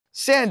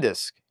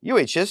SanDisk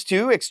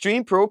UHS-II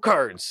Extreme Pro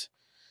cards.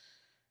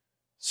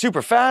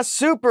 Super fast,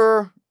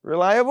 super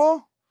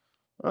reliable?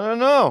 I don't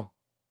know.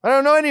 I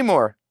don't know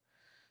anymore.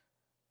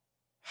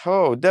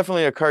 Oh,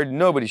 definitely a card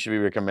nobody should be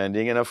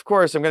recommending. And of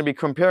course, I'm going to be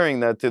comparing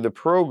that to the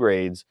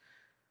Progrades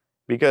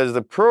because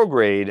the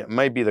Prograde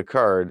might be the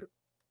card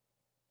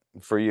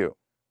for you.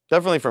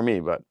 Definitely for me,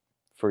 but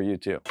for you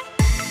too.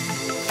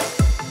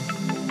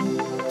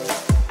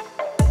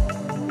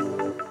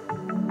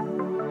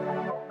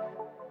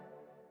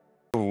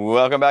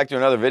 Welcome back to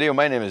another video.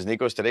 My name is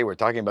Nikos. Today we're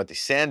talking about the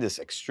SanDisk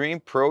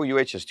Extreme Pro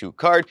UHS-II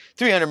card.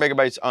 300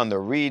 megabytes on the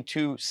read,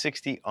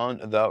 260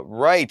 on the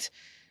write.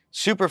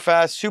 Super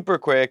fast, super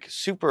quick,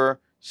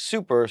 super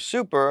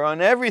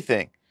on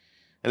everything.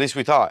 At least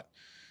we thought.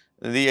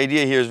 The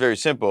idea here is very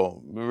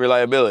simple.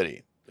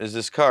 Reliability. Is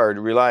this card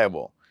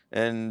reliable?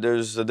 And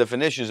there's the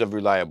definitions of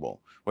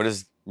reliable. What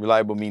does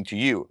reliable mean to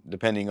you?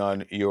 Depending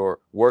on your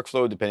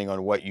workflow, depending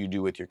on what you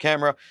do with your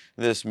camera,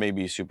 this may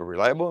be super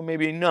reliable,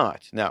 maybe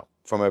not. Now,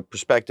 from a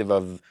perspective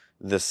of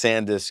the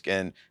SanDisk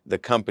and the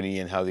company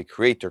and how they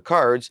create their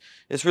cards,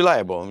 it's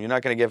reliable. You're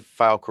not going to get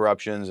file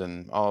corruptions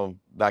and all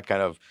that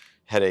kind of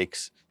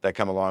headaches that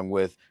come along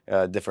with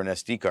different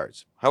SD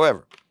cards.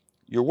 However,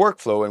 your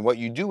workflow and what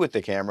you do with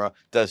the camera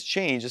does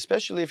change,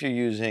 especially if you're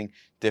using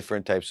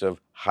different types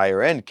of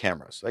higher end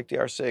cameras like the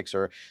R6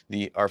 or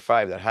the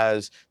R5 that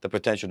has the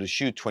potential to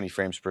shoot 20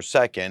 frames per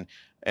second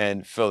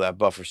and fill that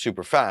buffer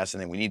super fast,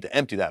 and then we need to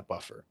empty that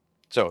buffer.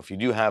 So if you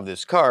do have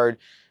this card,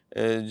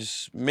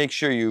 just make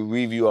sure you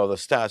review all the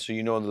stats so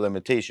you know the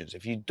limitations.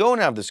 If you don't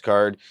have this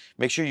card,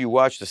 make sure you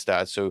watch the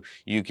stats so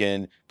you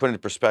can put into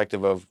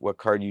perspective of what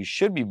card you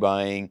should be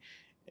buying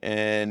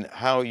and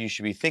how you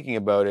should be thinking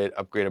about it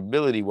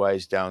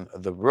upgradability-wise down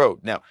the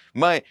road. Now,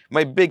 my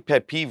big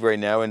pet peeve right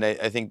now, and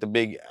I think the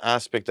big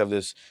aspect of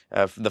this,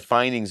 the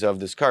findings of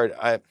this card,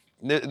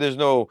 there's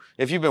no,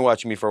 if you've been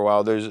watching me for a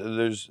while,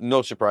 there's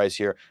no surprise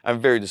here.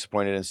 I'm very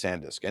disappointed in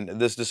SanDisk, and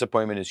this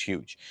disappointment is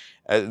huge.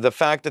 The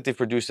fact that they've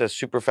produced a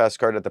super fast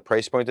card at the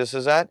price point this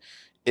is at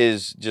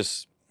is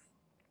just,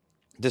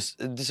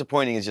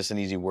 disappointing is just an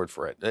easy word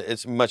for it.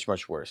 It's much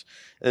worse.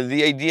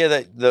 The idea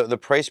that the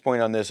price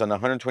point on this, on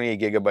 128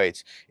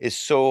 gigabytes, is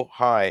so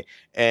high,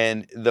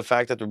 and the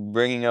fact that they're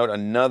bringing out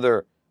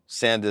another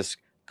SanDisk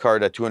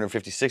card at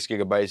 256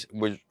 gigabytes,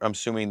 which I'm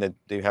assuming that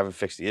they haven't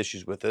fixed the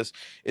issues with this,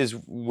 is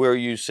where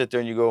you sit there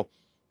and you go,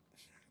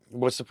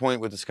 what's the point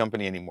with this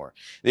company anymore?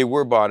 They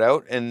were bought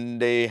out, and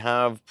they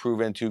have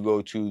proven to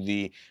go to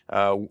the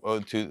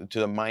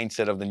the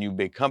mindset of the new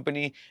big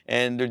company,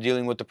 and they're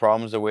dealing with the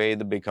problems the way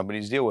the big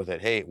companies deal with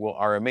it. Hey, we'll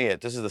RMA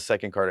it. This is the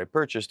second card I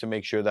purchased to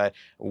make sure that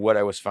what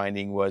I was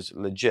finding was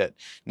legit.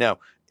 Now,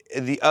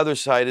 the other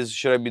side is,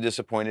 should I be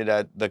disappointed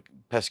at the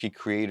pesky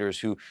creators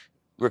who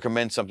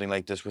recommend something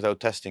like this without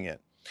testing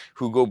it?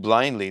 Who go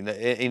blindly,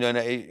 you know,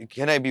 and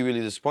can I be really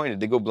disappointed?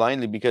 They go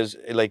blindly because,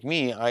 like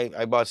me,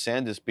 I bought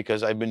SanDisk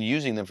because I've been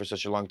using them for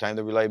such a long time.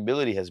 The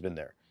reliability has been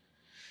there.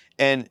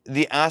 And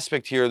the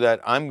aspect here that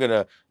I'm going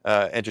to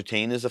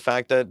entertain is the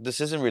fact that this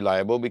isn't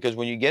reliable, because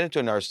when you get into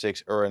an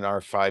R6 or an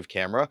R5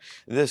 camera,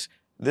 this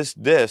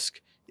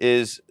disk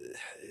is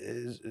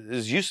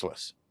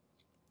useless,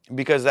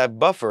 because that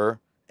buffer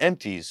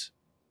empties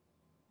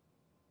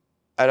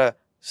at a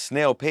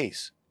snail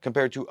pace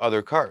compared to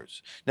other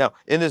cards. Now,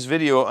 in this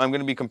video, I'm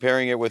going to be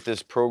comparing it with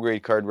this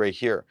Prograde card right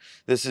here.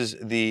 This is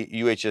the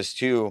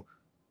UHS-II,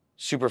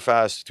 super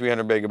fast,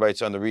 300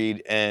 megabytes on the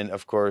read, and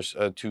of course,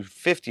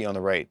 250 on the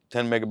write,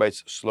 10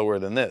 megabytes slower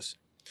than this.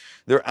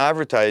 They're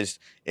advertised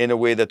in a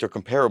way that they're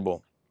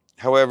comparable.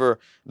 However,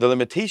 the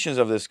limitations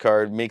of this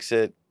card makes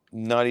it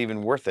not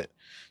even worth it.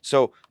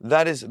 So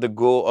that is the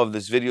goal of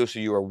this video, so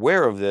you're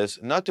aware of this,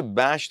 not to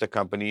bash the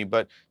company,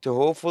 but to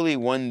hopefully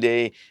one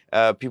day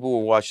people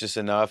will watch this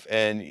enough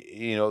and,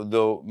 you know,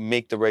 they'll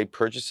make the right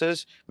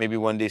purchases. Maybe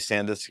one day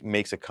SanDisk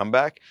makes a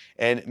comeback,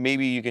 and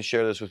maybe you can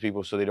share this with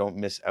people so they don't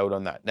miss out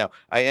on that. Now,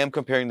 I am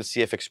comparing the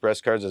CF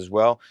Express cards as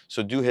well,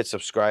 so do hit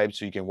subscribe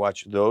so you can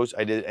watch those.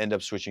 I did end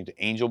up switching to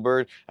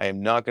Angelbird. I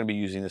am not going to be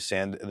using the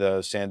SanDisk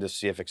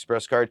CF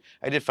Express card.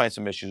 I did find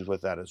some issues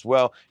with that as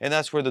well, and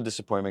that's where the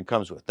disappointment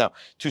comes with. Now,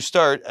 to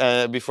start,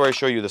 before I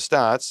show you the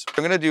stats,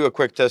 I'm going to do a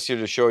quick test here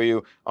to show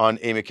you on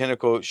a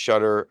mechanical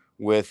shutter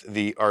with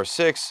the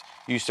R6.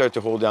 You start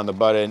to hold down the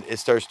button, it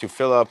starts to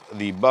fill up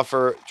the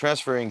buffer,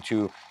 transferring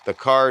to the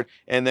card,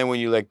 and then when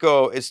you let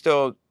go, it's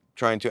still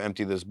trying to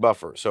empty this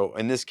buffer. So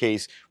in this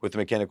case, with the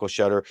mechanical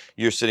shutter,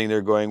 you're sitting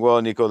there going, well,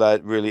 Nico,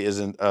 that really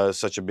isn't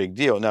such a big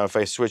deal. Now, if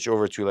I switch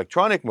over to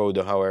electronic mode,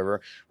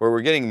 however, where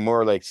we're getting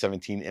more like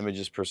 17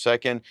 images per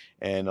second,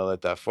 and I'll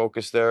let that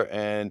focus there,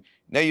 and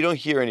now you don't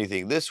hear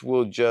anything. This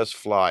will just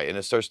fly, and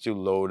it starts to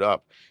load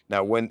up.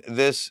 Now, when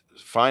this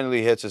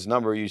finally hits its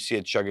number, you see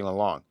it chugging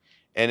along.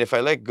 And if I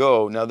let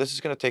go, now this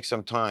is going to take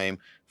some time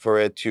for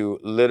it to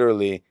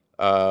literally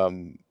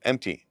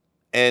empty.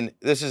 And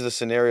this is the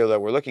scenario that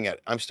we're looking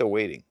at. I'm still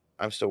waiting.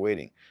 I'm still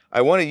waiting.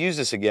 I want to use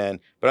this again,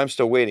 but I'm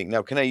still waiting.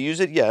 Now, can I use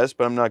it? Yes,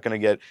 but I'm not going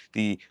to get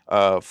the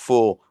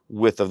full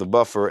width of the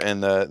buffer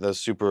and the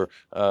super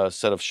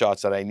set of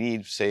shots that I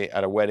need, say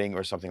at a wedding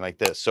or something like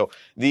this. So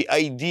the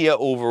idea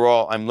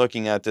overall, I'm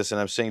looking at this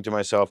and I'm saying to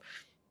myself,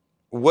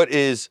 what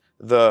is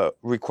the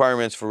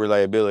requirements for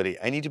reliability?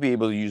 I need to be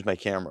able to use my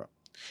camera.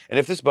 And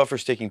if this buffer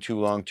is taking too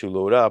long to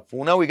load up,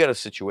 well, now we got a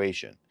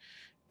situation.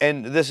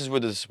 And this is where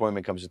the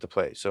disappointment comes into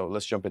play. So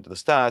let's jump into the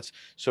stats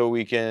so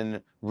we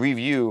can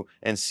review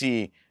and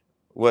see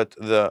what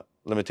the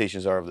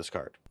limitations are of this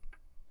card.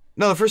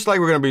 Now, the first slide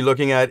we're going to be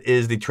looking at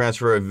is the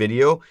transfer of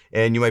video.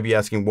 And you might be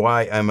asking,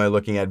 why am I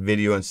looking at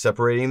video and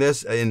separating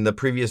this? In the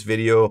previous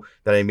video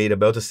that I made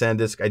about the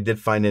SanDisk, I did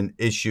find an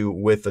issue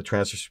with the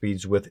transfer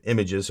speeds with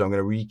images. So I'm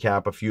going to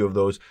recap a few of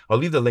those. I'll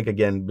leave the link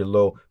again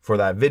below for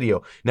that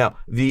video. Now,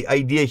 the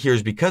idea here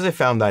is because I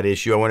found that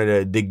issue, I wanted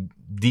to dig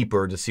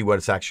deeper to see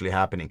what's actually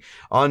happening.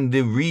 On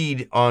the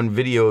read on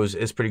videos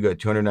is pretty good,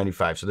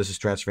 295. So this is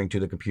transferring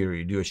to the computer.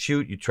 You do a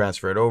shoot, you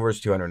transfer it over,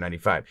 it's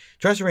 295.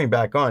 Transferring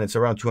back on, it's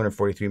around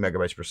 243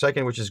 megabytes per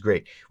second, which is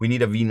great. We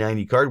need a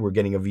V90 card, we're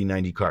getting a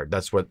V90 card.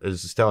 That's what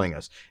this is telling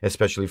us,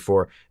 especially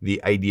for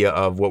the idea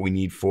of what we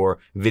need for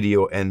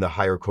video and the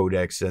higher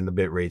codecs and the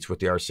bit rates with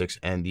the R6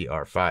 and the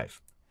R5.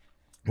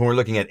 When we're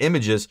looking at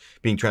images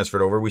being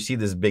transferred over, we see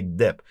this big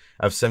dip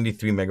of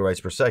 73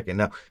 megabytes per second.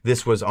 Now,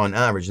 this was on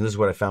average, and this is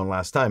what I found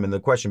last time. And the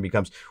question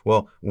becomes,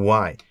 well,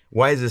 why?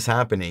 Why is this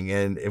happening?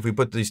 And if we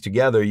put these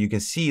together, you can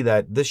see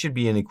that this should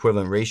be an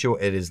equivalent ratio.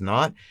 It is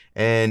not.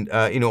 And,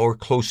 or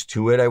close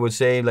to it, I would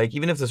say. Like,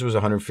 even if this was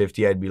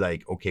 150, I'd be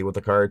like, okay with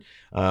the card.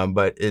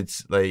 But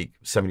it's like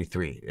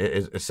 73.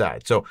 It's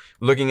sad. So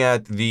looking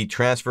at the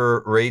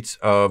transfer rates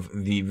of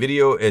the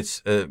video,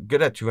 it's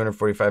good at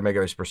 245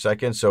 megabytes per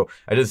second. So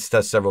I did this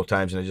test several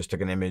times, and I just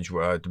took an image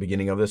at the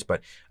beginning of this,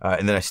 but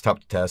and then I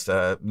stopped the test.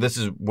 This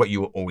is what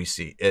you will always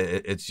see.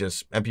 It's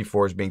just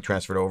MP4s being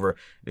transferred over.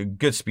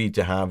 Good speed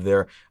to have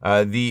there.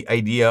 The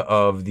idea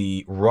of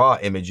the raw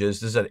images,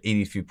 this is at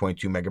 83.2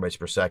 megabytes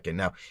per second.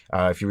 Now,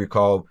 if you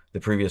recall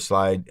the previous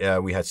slide,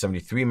 we had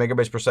 73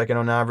 megabytes per second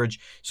on average.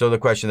 So the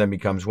question then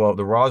becomes, well,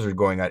 the raws are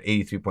going at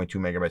 83.2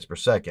 megabytes per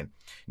second.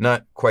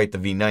 Not quite the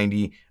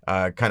V90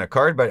 kind of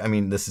card, but I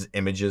mean, this is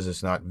images,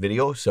 it's not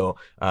video. So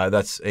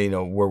that's,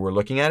 where we're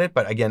looking at it.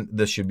 But again,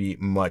 this should be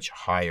much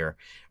higher.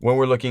 When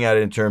we're looking at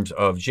it in terms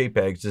of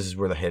JPEGs, this is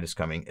where the hit is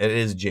coming. It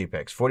is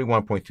JPEGs,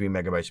 41.3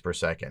 megabytes per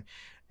second.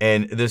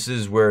 And this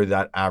is where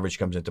that average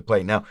comes into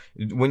play. Now,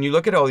 when you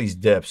look at all these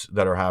dips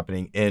that are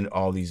happening in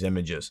all these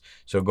images,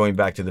 so going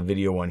back to the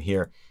video one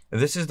here,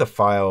 this is the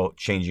file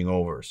changing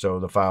over. So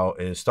the file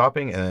is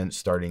stopping and then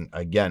starting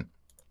again.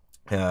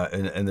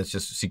 And it's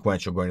just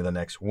sequential going to the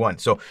next one.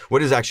 So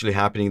what is actually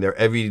happening there?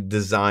 Every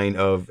design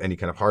of any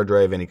kind of hard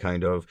drive, any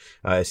kind of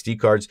SD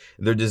cards,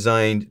 they're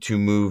designed to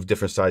move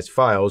different sized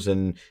files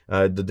and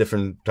the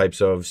different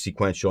types of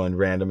sequential and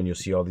random, and you'll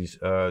see all these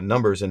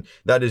numbers, and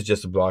that is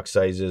just the block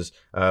sizes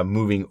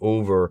moving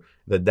over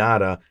the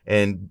data.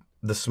 And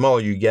the smaller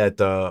you get,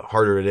 the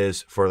harder it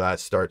is for that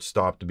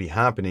start-stop to be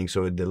happening.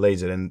 So it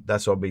delays it. And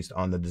that's all based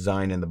on the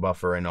design and the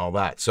buffer and all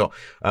that. So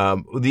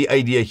the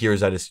idea here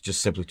is that it's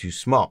just simply too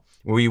small.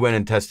 We went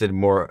and tested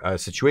more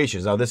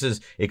situations. Now, this is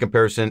a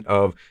comparison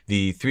of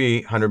the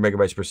 300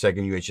 megabytes per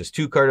second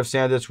UHS-II card of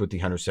SanDisk with the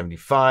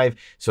 175.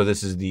 So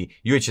this is the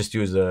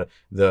UHS-II is the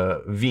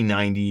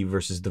V90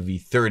 versus the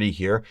V30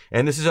 here.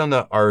 And this is on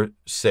the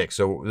R6.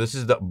 So this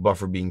is the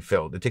buffer being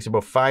filled. It takes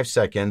about 5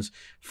 seconds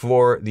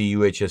for the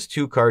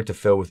UHS-II card to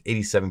fill with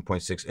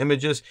 87.6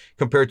 images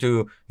compared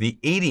to the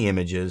 80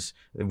 images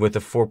with the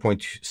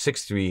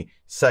 4.63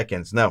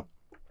 seconds. Now,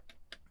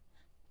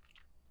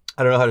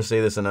 I don't know how to say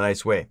this in a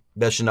nice way.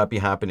 That should not be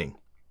happening,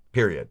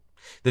 period.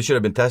 This should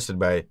have been tested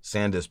by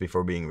SanDisk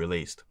before being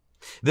released.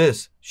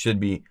 This should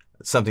be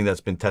something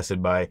that's been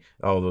tested by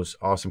all those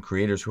awesome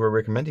creators who are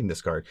recommending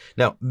this card.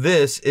 Now,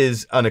 this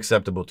is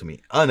unacceptable to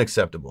me.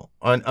 Unacceptable.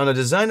 On a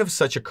design of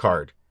such a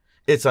card,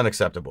 it's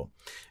unacceptable.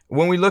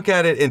 When we look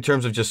at it in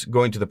terms of just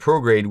going to the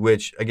Prograde,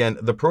 which again,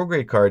 the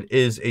Prograde card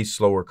is a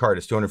slower card.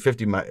 It's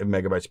 250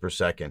 megabytes per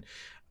second.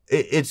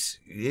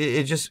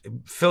 It just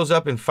fills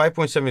up in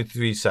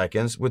 5.73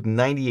 seconds with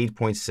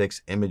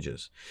 98.6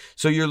 images.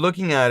 So you're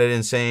looking at it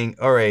and saying,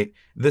 all right,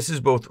 this is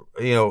both,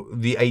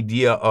 the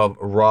idea of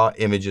raw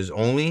images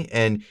only,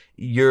 and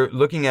you're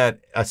looking at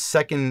a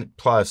second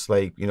plus,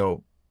 like,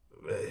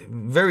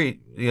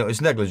 very,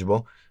 it's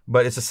negligible,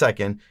 but it's a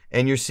second,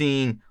 and you're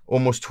seeing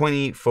almost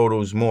 20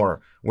 photos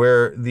more,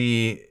 where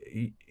the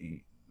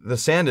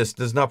SanDisk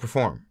does not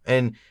perform.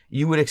 And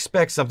you would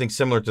expect something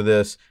similar to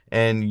this,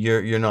 and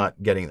you're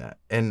not getting that.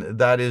 And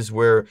that is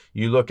where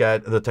you look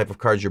at the type of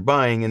cards you're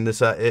buying, and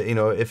this,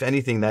 if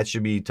anything, that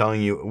should be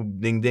telling you,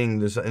 ding, ding,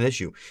 there's an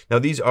issue. Now,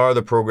 these are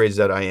the Progrades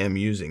that I am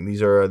using.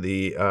 These are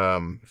the,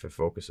 if it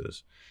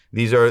focuses,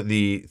 these are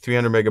the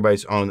 300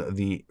 megabytes on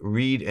the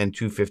read and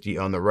 250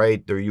 on the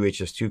write. They're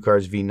UHS-II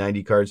cards,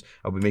 V90 cards.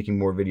 I'll be making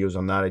more videos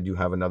on that. I do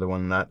have another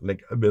one on that,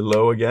 link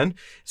below again.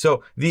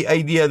 So the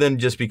idea then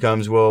just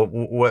becomes, well,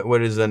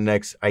 what is the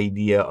next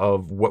idea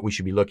of what we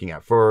should be looking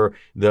at? For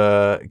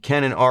the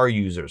Canon R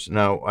users.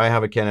 Now, I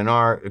have a Canon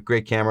R, a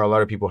great camera. A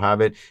lot of people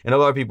have it, and a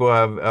lot of people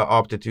have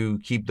opted to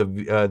keep the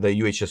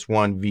UHS-I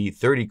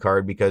V90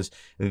 card because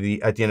at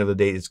the end of the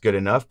day, it's good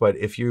enough. But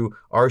if you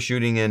are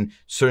shooting in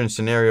certain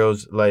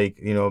scenarios, like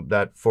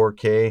that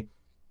 4K,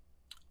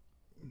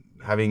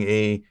 having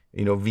a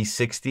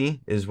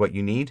V60 is what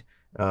you need.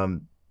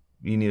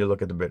 You need to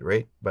look at the bit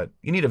rate, but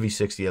you need a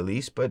V60 at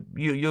least, but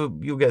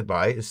you'll get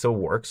by. It still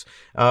works.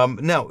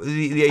 Now,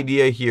 the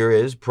idea here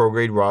is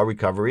ProGrade RAW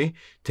recovery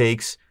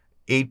takes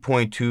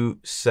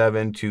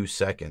 8.272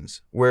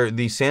 seconds, where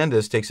the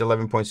SanDisk takes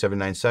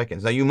 11.79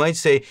 seconds. Now, you might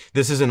say,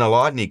 this isn't a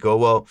lot, Nico.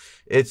 Well,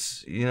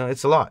 it's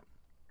a lot,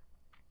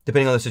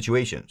 depending on the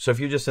situation. So if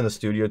you're just in the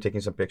studio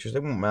taking some pictures,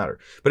 it won't matter.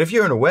 But if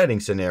you're in a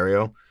wedding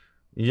scenario,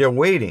 you're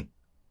waiting.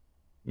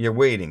 You're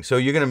waiting. So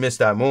you're going to miss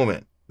that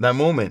moment. That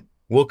moment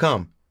will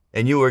come,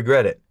 and you'll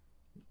regret it.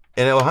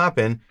 And it will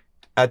happen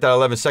at that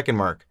 11-second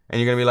mark. And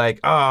you're going to be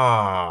like,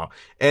 ah.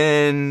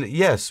 And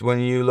yes, when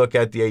you look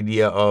at the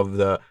idea of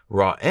the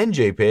RAW and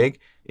JPEG,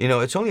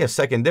 it's only a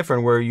second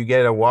different, where you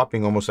get a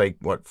whopping almost like,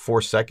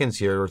 4 seconds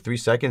here or 3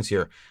 seconds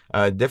here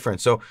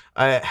difference. So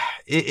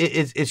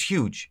it's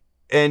huge.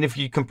 And if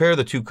you compare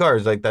the two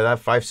cards, like that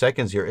 5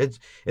 seconds here,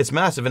 it's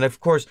massive. And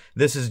of course,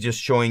 this is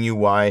just showing you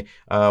why,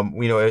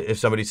 if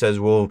somebody says,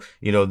 well,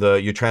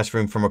 you're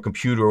transferring from a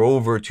computer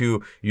over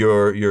to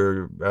your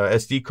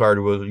SD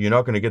card, well, you're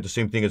not going to get the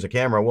same thing as a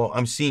camera. Well,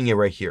 I'm seeing it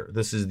right here.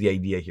 This is the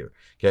idea here.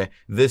 Okay.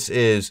 This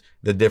is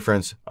the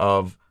difference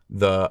of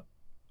the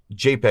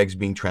JPEGs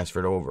being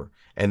transferred over.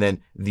 And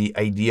then the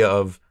idea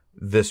of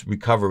this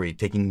recovery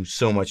taking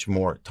so much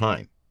more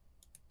time.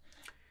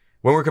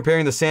 When we're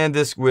comparing the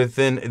SanDisk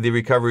within the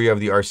recovery of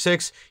the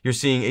R6, you're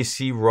seeing a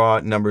C-RAW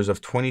numbers of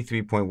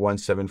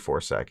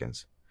 23.174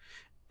 seconds.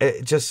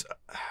 Just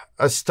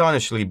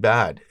astonishingly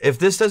bad. If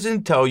this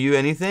doesn't tell you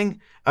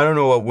anything, I don't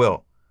know what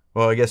will.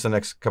 Well, I guess the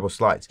next couple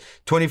slides.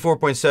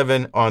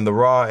 24.7 on the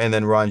RAW, and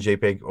then RAW and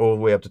JPEG all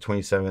the way up to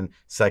 27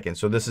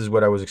 seconds. So this is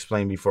what I was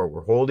explaining before.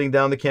 We're holding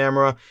down the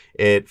camera,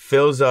 it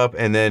fills up,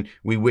 and then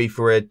we wait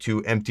for it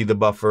to empty the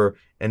buffer,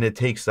 and it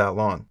takes that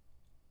long.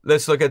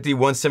 Let's look at the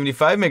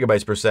 175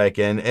 megabytes per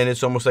second, and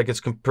it's almost like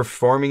it's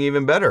performing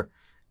even better.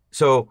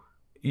 So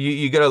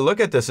you got to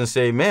look at this and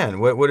say, man,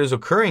 what is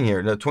occurring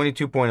here? Now,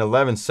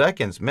 22.11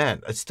 seconds,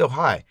 man, it's still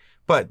high.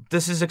 But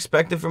this is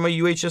expected from a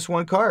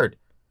UHS-I card.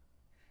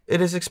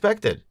 It is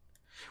expected.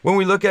 When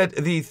we look at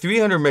the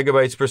 300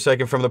 megabytes per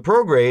second from the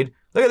ProGrade,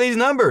 look at these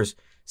numbers.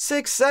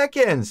 6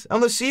 seconds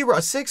on the C-RAW,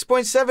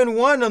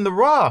 6.71 on the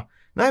RAW,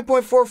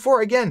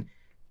 9.44 again.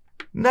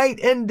 Night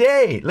and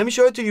day. Let me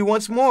show it to you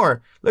once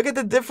more. Look at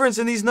the difference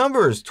in these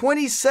numbers.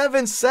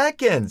 27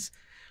 seconds.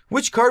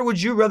 Which card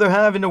would you rather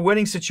have in a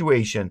wedding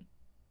situation?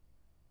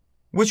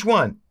 Which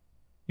one?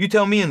 You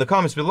tell me in the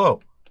comments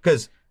below.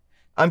 Because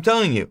I'm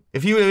telling you,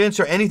 if you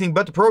answer anything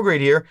but the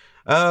ProGrade here,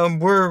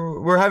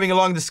 we're having a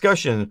long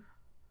discussion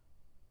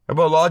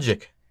about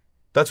logic.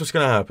 That's what's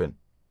going to happen.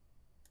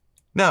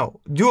 Now,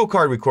 dual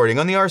card recording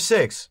on the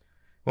R6.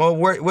 Well,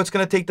 what's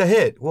going to take the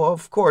hit? Well,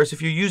 of course,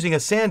 if you're using a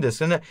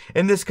SanDisk,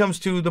 and this comes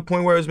to the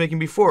point where I was making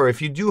before, if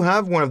you do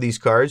have one of these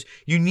cards,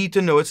 you need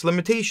to know its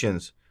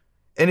limitations.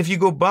 And if you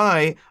go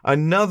buy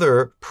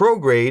another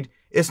ProGrade,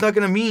 it's not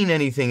going to mean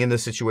anything in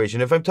this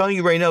situation. If I'm telling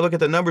you right now, look at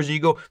the numbers, and you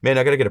go, man,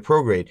 I got to get a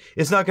ProGrade.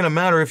 It's not going to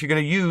matter if you're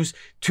going to use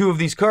two of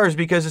these cards,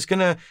 because it's going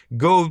to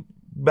go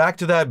back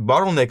to that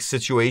bottleneck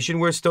situation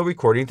where it's still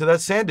recording to that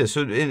SanDisk.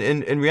 So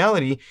in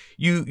reality,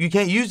 you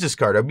can't use this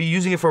card. I'd be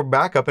using it for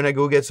backup, and I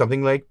go get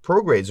something like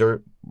ProGrades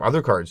or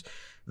other cards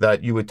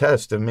that you would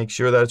test and make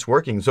sure that it's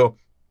working. So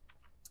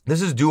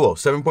this is dual,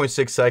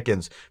 7.6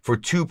 seconds for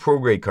two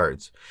ProGrade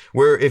cards,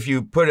 where if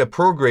you put a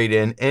ProGrade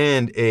in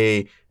and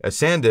a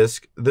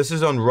SanDisk, this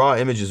is on raw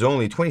images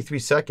only, 23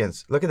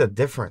 seconds. Look at the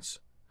difference.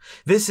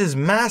 This is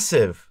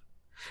massive.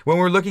 When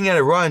we're looking at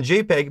a raw and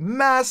JPEG,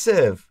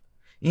 massive.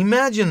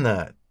 Imagine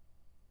that.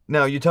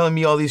 Now, you're telling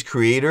me all these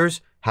creators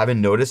haven't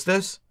noticed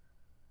this?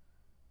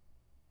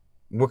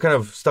 What kind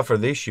of stuff are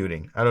they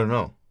shooting? I don't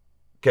know.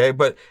 Okay,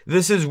 but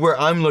this is where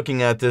I'm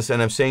looking at this,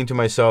 and I'm saying to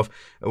myself,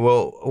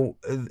 well,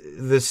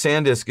 the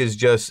SanDisk is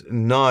just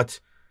not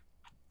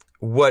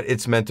what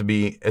it's meant to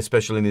be,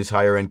 especially in these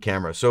higher end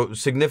cameras. So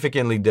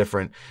significantly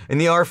different. In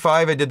the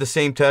R5, I did the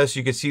same test.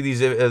 You can see these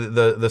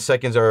the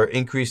seconds are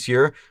increased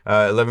here,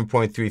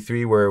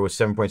 11.33, where it was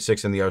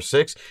 7.6 in the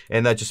R6,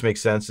 and that just makes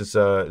sense. It's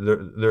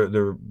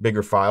they're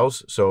bigger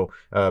files, so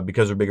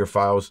because they're bigger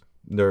files,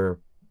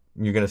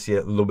 you're going to see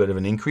a little bit of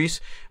an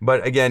increase.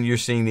 But again, you're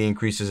seeing the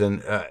increases,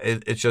 and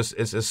it's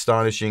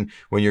astonishing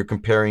when you're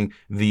comparing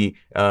the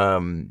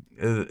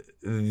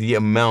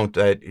amount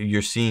that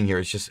you're seeing here.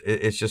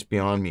 It's just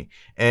beyond me.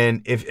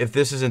 And if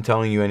this isn't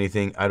telling you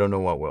anything, I don't know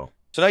what will.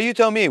 So now you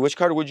tell me, which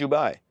card would you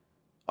buy?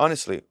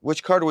 Honestly,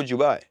 which card would you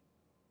buy?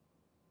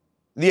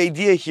 The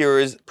idea here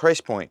is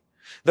price point.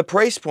 The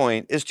price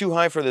point is too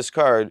high for this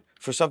card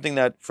for something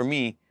that, for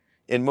me,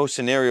 in most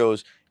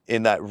scenarios,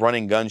 in that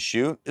running gun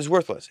shoot, is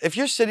worthless. If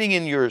you're sitting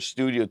in your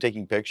studio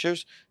taking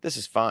pictures, this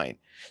is fine.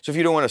 So if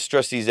you don't want to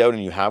stress these out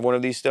and you have one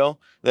of these still,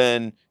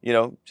 then,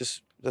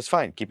 just That's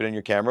fine. Keep it in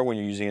your camera when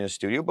you're using it in a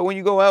studio. But when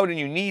you go out and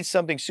you need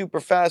something super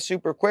fast,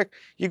 super quick,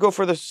 you go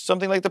for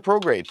something like the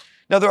Prograde.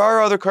 Now, there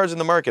are other cards in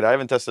the market. I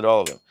haven't tested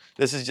all of them.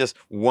 This is just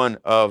one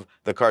of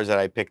the cards that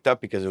I picked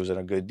up because it was in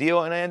a good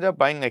deal. And I ended up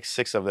buying like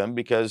 6 of them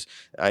because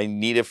I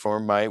need it for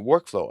my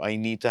workflow. I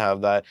need to have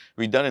that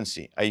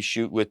redundancy. I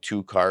shoot with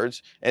 2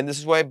 cards. And this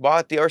is why I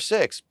bought the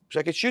R6, so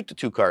I could shoot the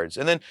 2 cards.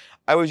 And then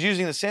I was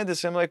using the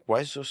SanDisk. I'm like, why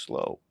is it so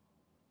slow?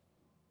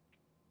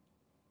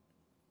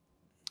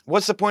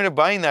 What's the point of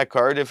buying that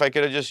card if I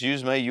could have just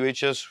used my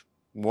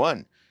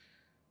UHS-I?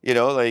 You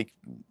know, like,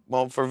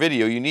 well, for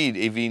video, you need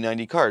a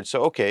V90 card.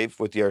 So, okay,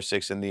 with the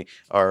R6 and the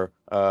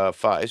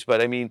R5s.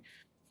 But I mean,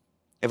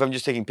 if I'm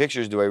just taking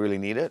pictures, do I really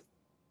need it?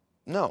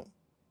 No.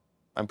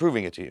 I'm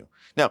proving it to you.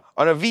 Now,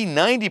 on a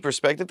V90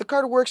 perspective, the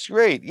card works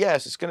great.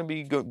 Yes, it's going to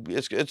be good.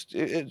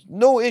 It's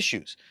no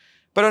issues.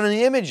 But on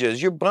the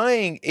images, you're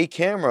buying a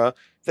camera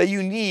that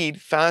you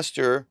need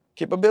faster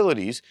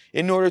capabilities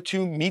in order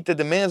to meet the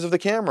demands of the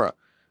camera.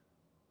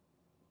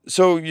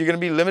 So you're going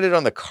to be limited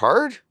on the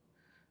card?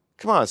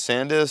 Come on,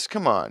 SanDisk,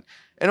 come on.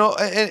 And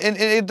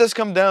it does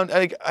come down,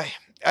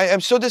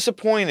 I'm so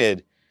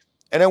disappointed.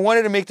 And I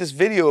wanted to make this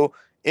video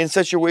in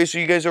such a way so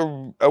you guys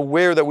are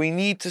aware that we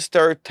need to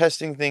start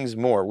testing things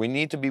more. We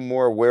need to be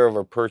more aware of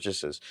our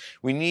purchases.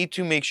 We need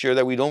to make sure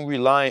that we don't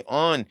rely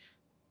on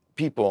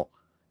people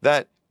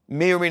that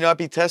may or may not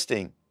be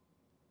testing.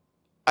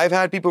 I've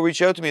had people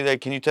reach out to me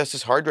like, can you test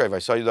this hard drive? I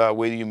saw the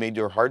way you made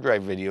your hard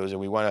drive videos and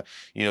we want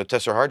to,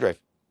 test our hard drive.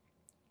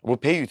 We'll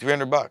pay you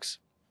 $300.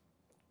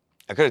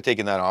 I could have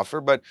taken that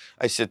offer, but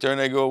I sit there and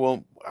I go,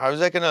 well,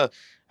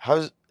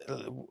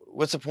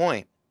 what's the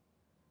point?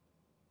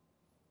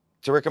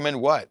 To recommend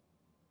what?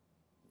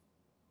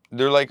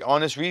 They're like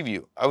honest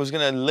review. I was going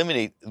to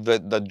eliminate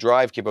the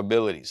drive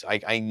capabilities.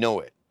 I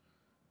know it.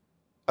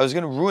 I was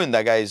going to ruin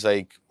that guy's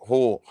like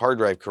whole hard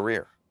drive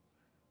career.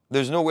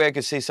 There's no way I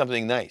could say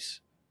something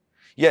nice.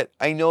 Yet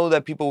I know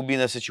that people will be in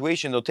that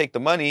situation. They'll take the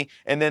money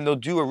and then they'll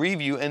do a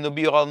review and they'll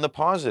be all in the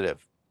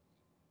positive.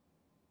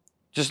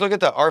 Just look at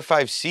the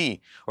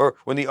R5C, or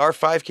when the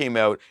R5 came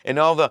out and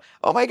all the,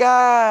 oh my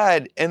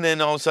God, and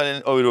then all of a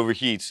sudden, oh, it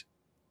overheats.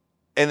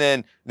 And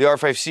then the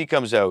R5C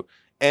comes out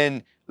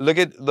and look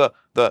at the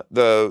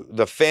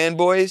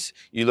fanboys.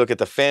 You look at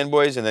the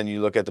fanboys and then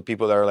you look at the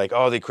people that are like,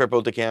 oh, they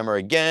crippled the camera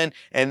again.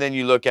 And then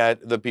you look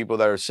at the people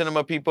that are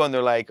cinema people and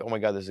they're like, oh my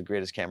God, this is the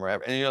greatest camera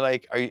ever. And you're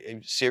like, are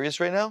you serious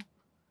right now?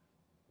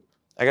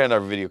 I got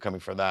another video coming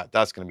for that.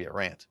 That's going to be a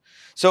rant.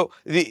 So,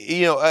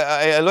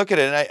 I look at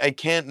it and I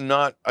can't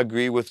not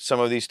agree with some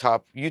of these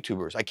top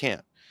YouTubers. I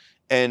can't.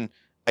 And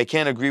I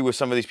can't agree with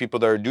some of these people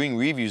that are doing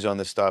reviews on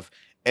this stuff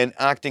and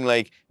acting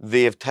like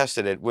they have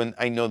tested it when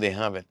I know they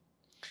haven't.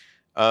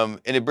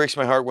 And it breaks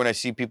my heart when I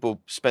see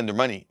people spend their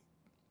money.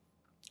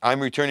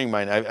 I'm returning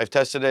mine. I've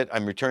tested it.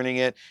 I'm returning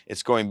it.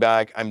 It's going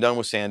back. I'm done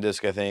with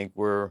SanDisk, I think.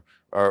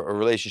 Our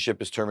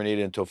relationship is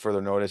terminated until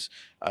further notice.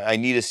 I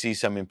need to see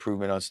some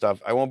improvement on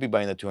stuff. I won't be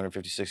buying the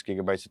 256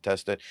 gigabytes to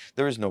test it.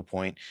 There is no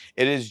point.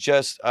 It is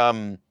just,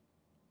 for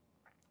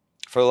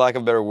lack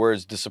of better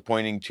words,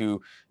 disappointing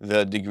to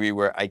the degree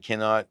where I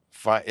can't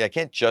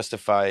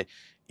justify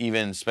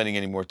even spending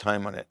any more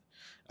time on it.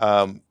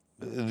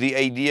 The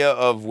idea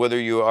of whether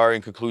you are,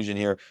 in conclusion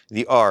here,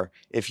 the R.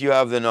 If you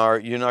have the R,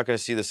 you're not going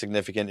to see the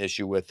significant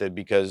issue with it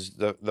because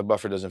the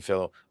buffer doesn't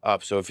fill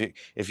up. So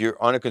if you're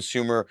on a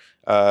consumer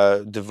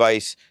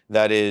device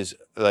that is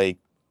like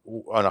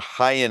on a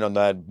high end on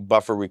that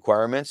buffer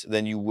requirements,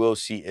 then you will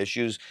see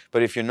issues.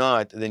 But if you're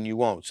not, then you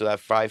won't. So that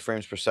 5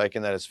 frames per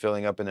second that is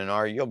filling up in an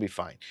R, you'll be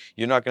fine.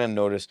 You're not going to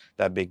notice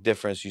that big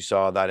difference. You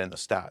saw that in the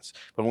stats.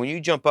 But when you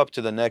jump up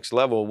to the next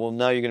level, well,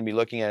 now you're going to be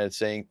looking at it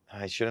saying,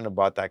 I shouldn't have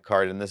bought that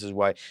card. And this is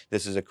why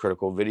this is a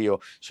critical video.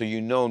 So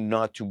you know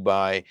not to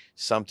buy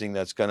something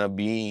that's going to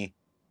be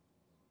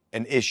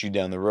an issue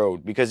down the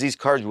road, because these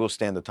cards will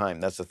stand the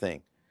time. That's the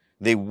thing.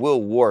 They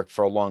will work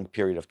for a long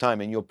period of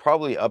time, and you'll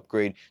probably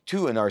upgrade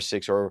to an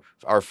R6 or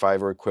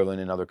R5 or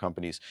equivalent in other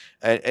companies.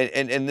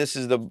 And this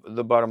is the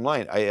bottom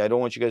line. I don't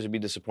want you guys to be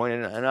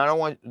disappointed, and I don't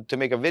want to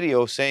make a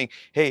video saying,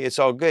 hey, it's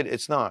all good.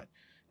 It's not.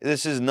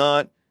 This is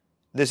not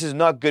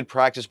good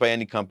practice by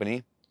any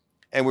company.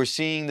 And we're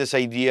seeing this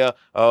idea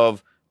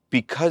of,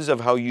 because of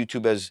how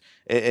YouTube has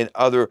and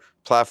other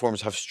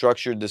platforms have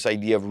structured this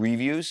idea of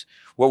reviews,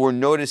 what we're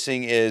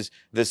noticing is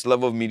this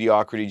level of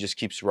mediocrity just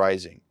keeps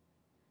rising.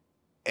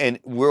 And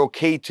we're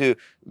okay to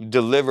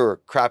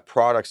deliver crap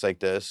products like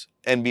this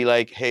and be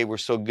like, hey, we're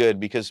so good,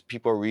 because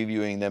people are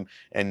reviewing them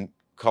and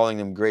calling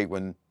them great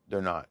when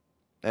they're not.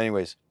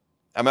 Anyways,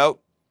 I'm out.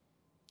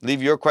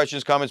 Leave your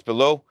questions, comments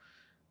below.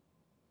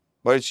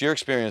 What's your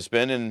experience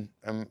been?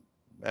 And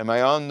am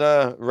I on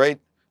the right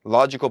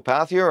logical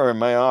path here, or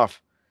am I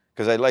off?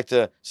 Because I'd like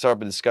to start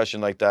up a discussion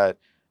like that.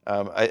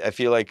 I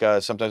feel like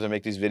sometimes I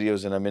make these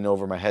videos and I'm in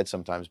over my head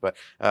sometimes. But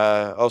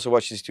also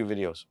watch these 2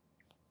 videos.